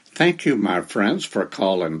Thank you, my friends, for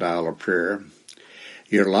calling Dial a Prayer.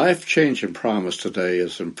 Your life-changing promise today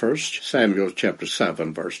is in 1 Samuel chapter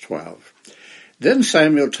 7, verse 12. Then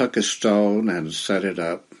Samuel took a stone and set it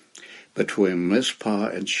up between Mizpah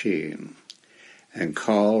and Shen, and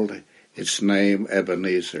called its name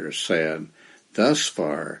Ebenezer, saying, "Thus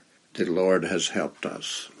far the Lord has helped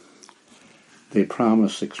us." The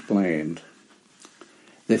promise explained.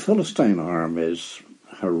 The Philistine armies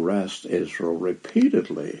harassed Israel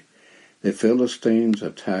repeatedly. The Philistines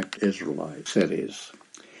attacked Israelite cities.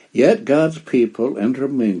 Yet God's people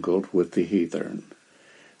intermingled with the heathen.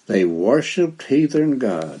 They worshipped heathen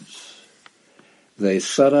gods. They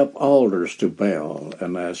set up altars to Baal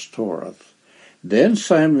and Ashtoreth. Then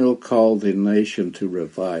Samuel called the nation to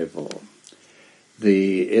revival.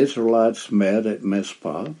 The Israelites met at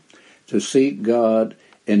Mizpah to seek God.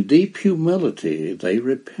 In deep humility, they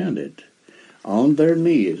repented. On their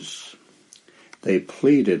knees, they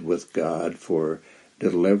pleaded with God for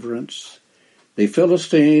deliverance. The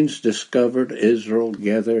Philistines discovered Israel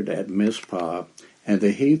gathered at Mizpah, and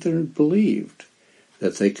the heathen believed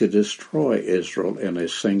that they could destroy Israel in a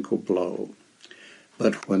single blow.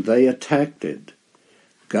 But when they attacked it,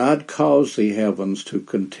 God caused the heavens to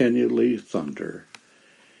continually thunder.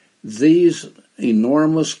 These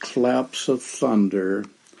enormous claps of thunder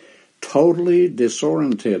totally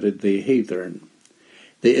disoriented the heathen.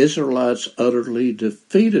 The Israelites utterly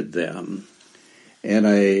defeated them in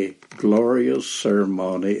a glorious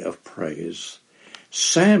ceremony of praise.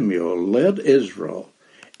 Samuel led Israel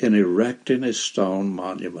in erecting a stone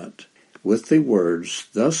monument with the words,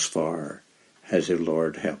 "Thus far has the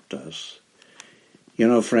Lord helped us." You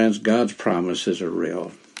know, friends, God's promises are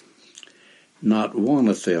real. Not one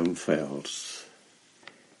of them fails.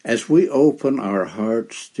 As we open our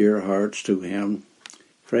hearts, dear hearts, to Him,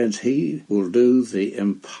 friends, He will do the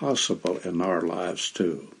impossible in our lives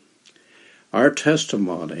too. Our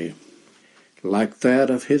testimony, like that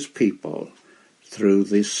of His people through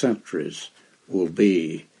the centuries, will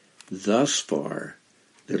be, "Thus far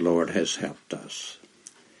the Lord has helped us."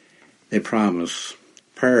 The promise,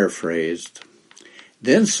 paraphrased,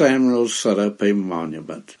 then Samuel set up a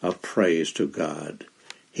monument of praise to God.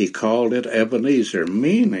 He called it Ebenezer,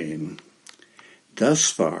 meaning, "Thus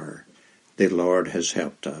far the Lord has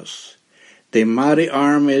helped us." The mighty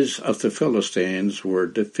armies of the Philistines were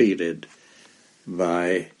defeated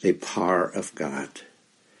by the power of God.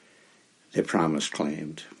 The promise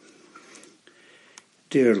claimed.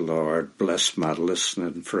 Dear Lord, bless my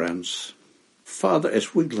listening friends. Father,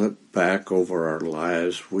 as we look back over our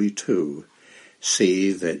lives, we too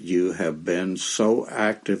see that you have been so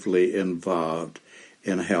actively involved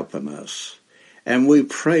in helping us. And we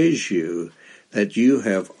praise you that you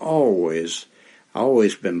have always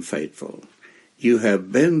been faithful. You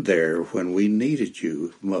have been there when we needed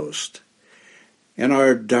you most. In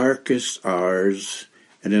our darkest hours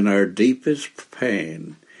and in our deepest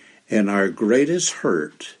pain, in our greatest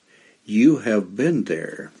hurt, you have been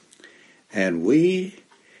there. And we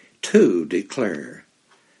too declare,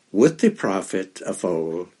 with the prophet of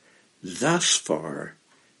old, "Thus far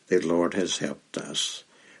the Lord has helped us."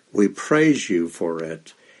 We praise you for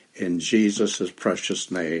it in Jesus'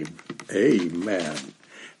 precious name. Amen.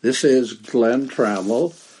 This is Glenn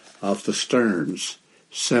Trammell of the Stearns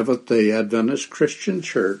Seventh-day Adventist Christian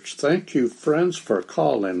Church. Thank you, friends, for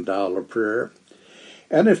calling Dial a Prayer.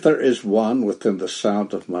 And if there is one within the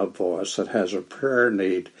sound of my voice that has a prayer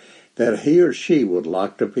need that he or she would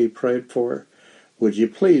like to be prayed for, would you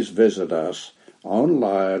please visit us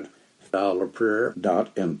online,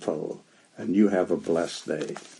 dialaprayer.info, and you have a blessed day.